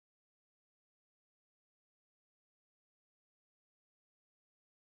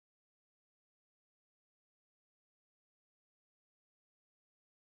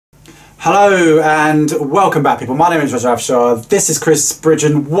Hello and welcome back, people. My name is Rajab Shah. This is Chris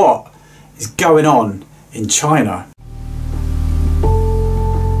Bridgen. What is going on in China?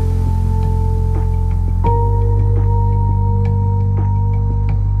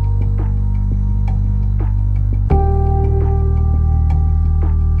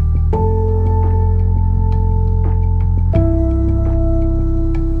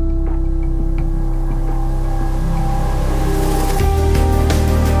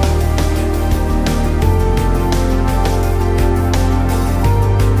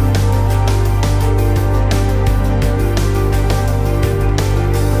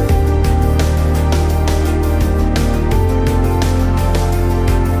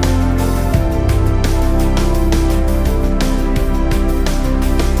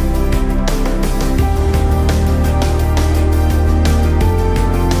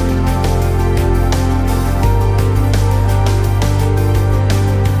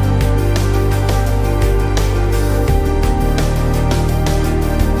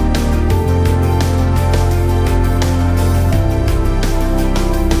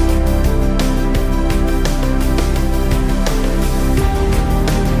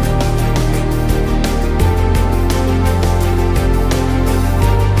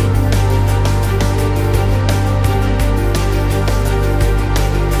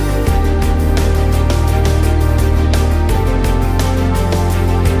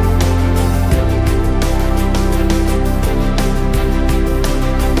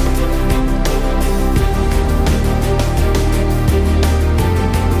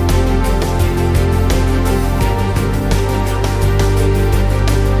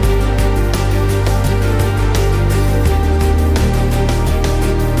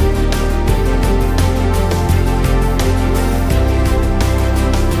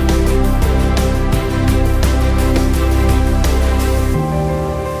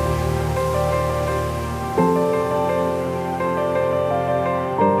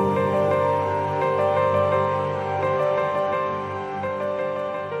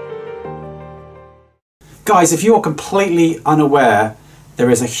 Guys, if you're completely unaware, there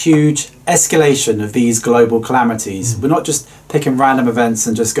is a huge escalation of these global calamities. We're not just picking random events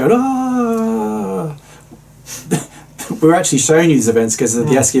and just going, ah. We're actually showing you these events because of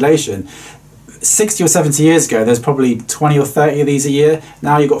the escalation. 60 or 70 years ago, there's probably 20 or 30 of these a year.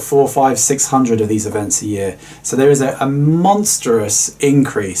 Now you've got 400, 500, 600 of these events a year. So there is a monstrous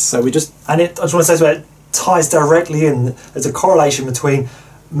increase. So we just... And I just want to say it ties directly in. There's a correlation between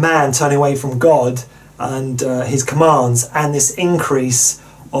man turning away from God and his commands and this increase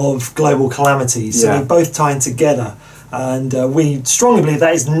of global calamities. So they both tie in together, and we strongly believe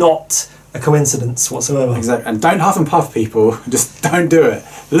that is not a coincidence whatsoever. Exactly. And don't huff and puff, people. Just don't do it.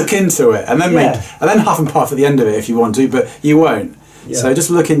 Look into it, and then and then huff and puff at the end of it if you want to, but you won't. So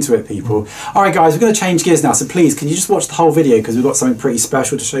just look into it, people. All right, guys, we're going to change gears now. So please, can you just watch the whole video, because we've got something pretty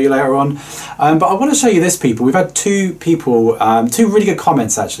special to show you later on. But I want to show you this, people. We've had two people, two really good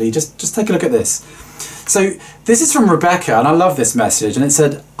comments actually. Just take a look at this. So this is from Rebecca, and I love this message, and it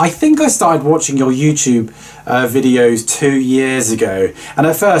said, I think I started watching your YouTube videos 2 years ago, and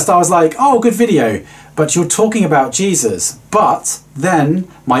at first I was like, oh, good video, but you're talking about Jesus. But then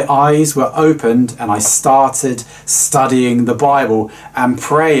my eyes were opened and I started studying the Bible and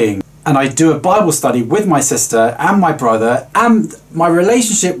praying, and I do a Bible study with my sister and my brother, and my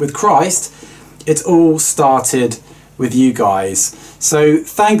relationship with Christ, it all started with you guys. So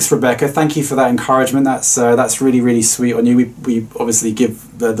thanks, Rebecca. Thank you for that encouragement. That's really, really sweet on you. We obviously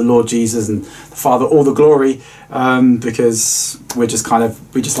give the Lord Jesus and the Father all the glory, because we just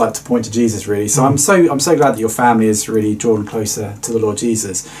like to point to Jesus, really. So I'm so glad that your family is really drawn closer to the Lord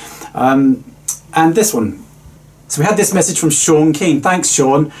Jesus. And this one. So we had this message from Sean King. Thanks,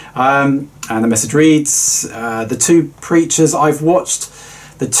 Sean. And the message reads, the two preachers I've watched,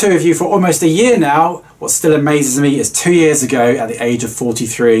 the two of you for almost a year now. What still amazes me is 2 years ago, at the age of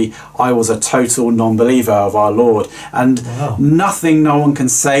 43, I was a total non-believer of our Lord. And nothing no one can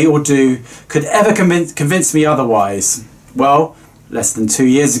say or do could ever convince me otherwise. Well, less than 2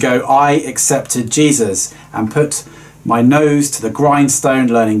 years ago, I accepted Jesus and put my nose to the grindstone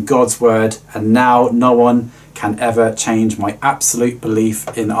learning God's word, and now no one can ever change my absolute belief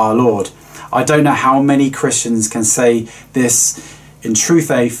in our Lord. I don't know how many Christians can say this in true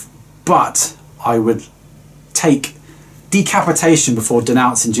faith, but I would take decapitation before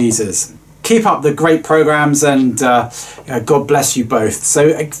denouncing Jesus. Keep up the great programs, and God bless you both.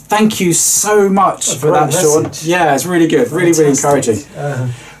 So thank you so much for that, Sean. Yeah, it's really good, really encouraging.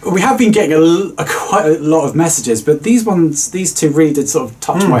 We have been getting quite a lot of messages, but these two really did sort of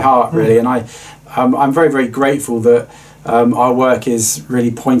touch my heart, really, and I'm very grateful that Our work is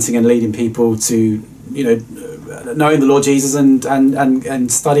really pointing and leading people to, knowing the Lord Jesus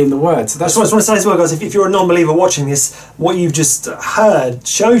and studying the Word. So that's what I just want to say as well, guys. If you're a non-believer watching this, what you've just heard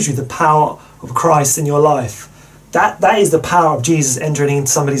shows you the power of Christ in your life. That is the power of Jesus entering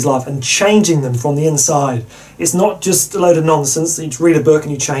into somebody's life and changing them from the inside. It's not just a load of nonsense that you read a book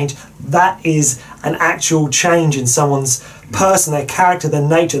and you change. That is an actual change in someone's person, their character, their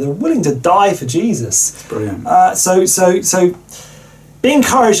nature. They're willing to die for Jesus. It's brilliant. So be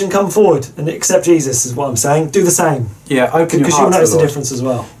encouraged and come forward and accept Jesus is what I'm saying. Do the same. Yeah, open your heart, because you'll notice the difference as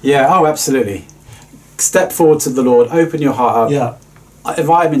well. Yeah, oh, absolutely. Step forward to the Lord, open your heart up. Yeah.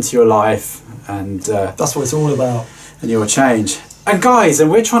 Invite him into your life, and that's what it's all about. And you'll change. And guys, and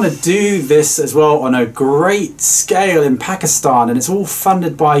we're trying to do this as well on a great scale in Pakistan, and it's all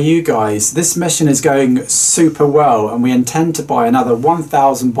funded by you guys. This mission is going super well, and we intend to buy another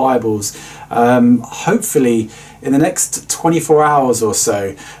 1,000 Bibles, hopefully in the next 24 hours or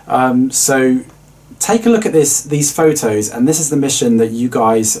so. So take a look at these photos, and this is the mission that you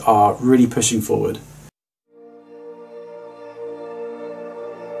guys are really pushing forward.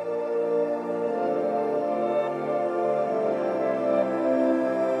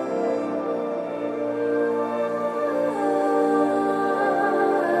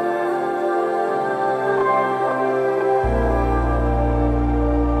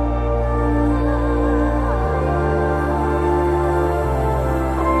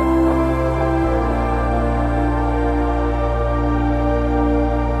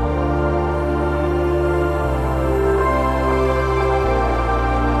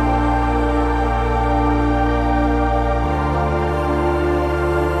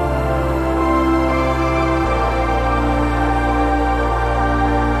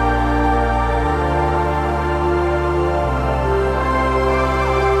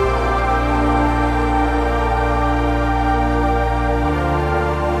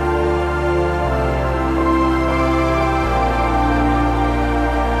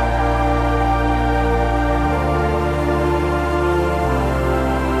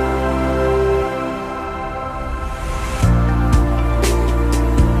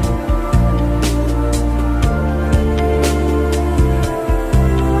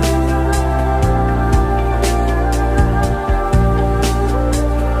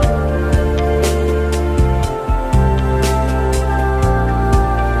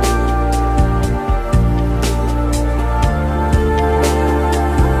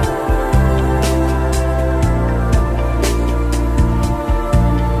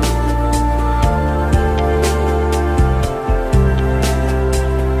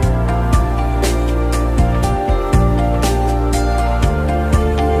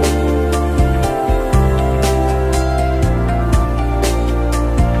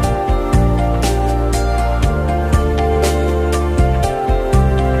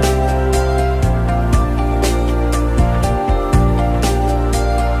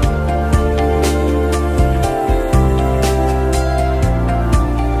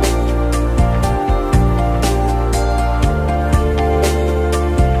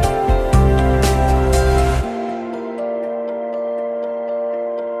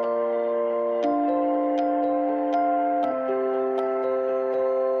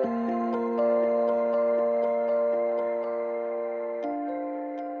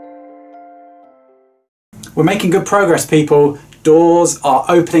 We're making good progress, people. Doors are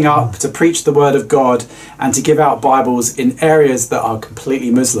opening up to preach the word of God and to give out Bibles in areas that are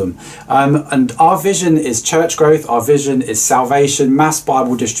completely Muslim. And our vision is church growth, our vision is salvation, mass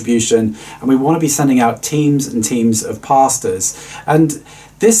Bible distribution, and we want to be sending out teams and teams of pastors. And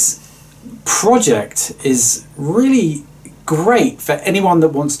this project is really great for anyone that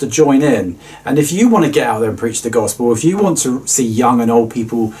wants to join in. And if you want to get out there and preach the gospel, if you want to see young and old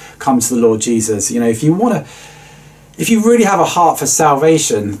people come to the Lord Jesus, if you really have a heart for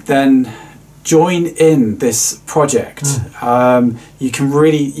salvation, then join in this project. You can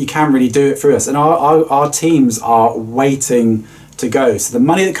really do it through us, and our teams are waiting to go. So the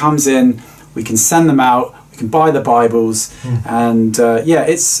money that comes in, we can send them out. We can buy the Bibles, and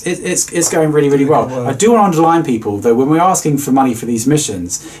it's going really well. I do want to underline, people, though, when we're asking for money for these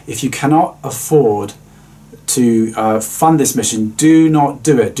missions, if you cannot afford to fund this mission, do not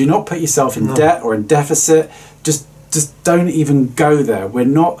do it. Do not put yourself in debt or in deficit. Just don't even go there. We're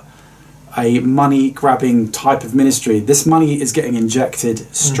not a money grabbing type of ministry. This money is getting injected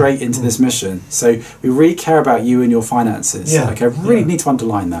straight into this mission. So we really care about you and your finances. Okay, I really need to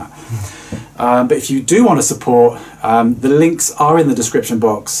underline that. But if you do want to support, the links are in the description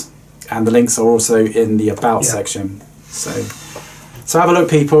box, and the links are also in the about section. So So have a look,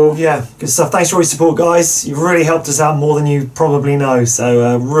 people. Yeah, good stuff. Thanks for all your support, guys. You've really helped us out more than you probably know.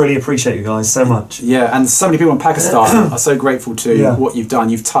 So really appreciate you guys so much. Yeah, and so many people in Pakistan are so grateful to what you've done.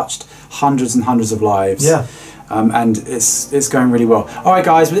 You've touched hundreds and hundreds of lives. Yeah. And it's going really well. All right,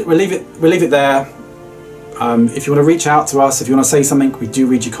 guys, we'll leave it there. If you want to reach out to us, if you want to say something, we do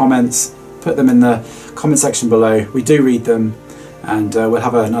read your comments. Put them in the comment section below. We do read them, and we'll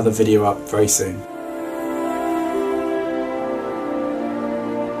have another video up very soon.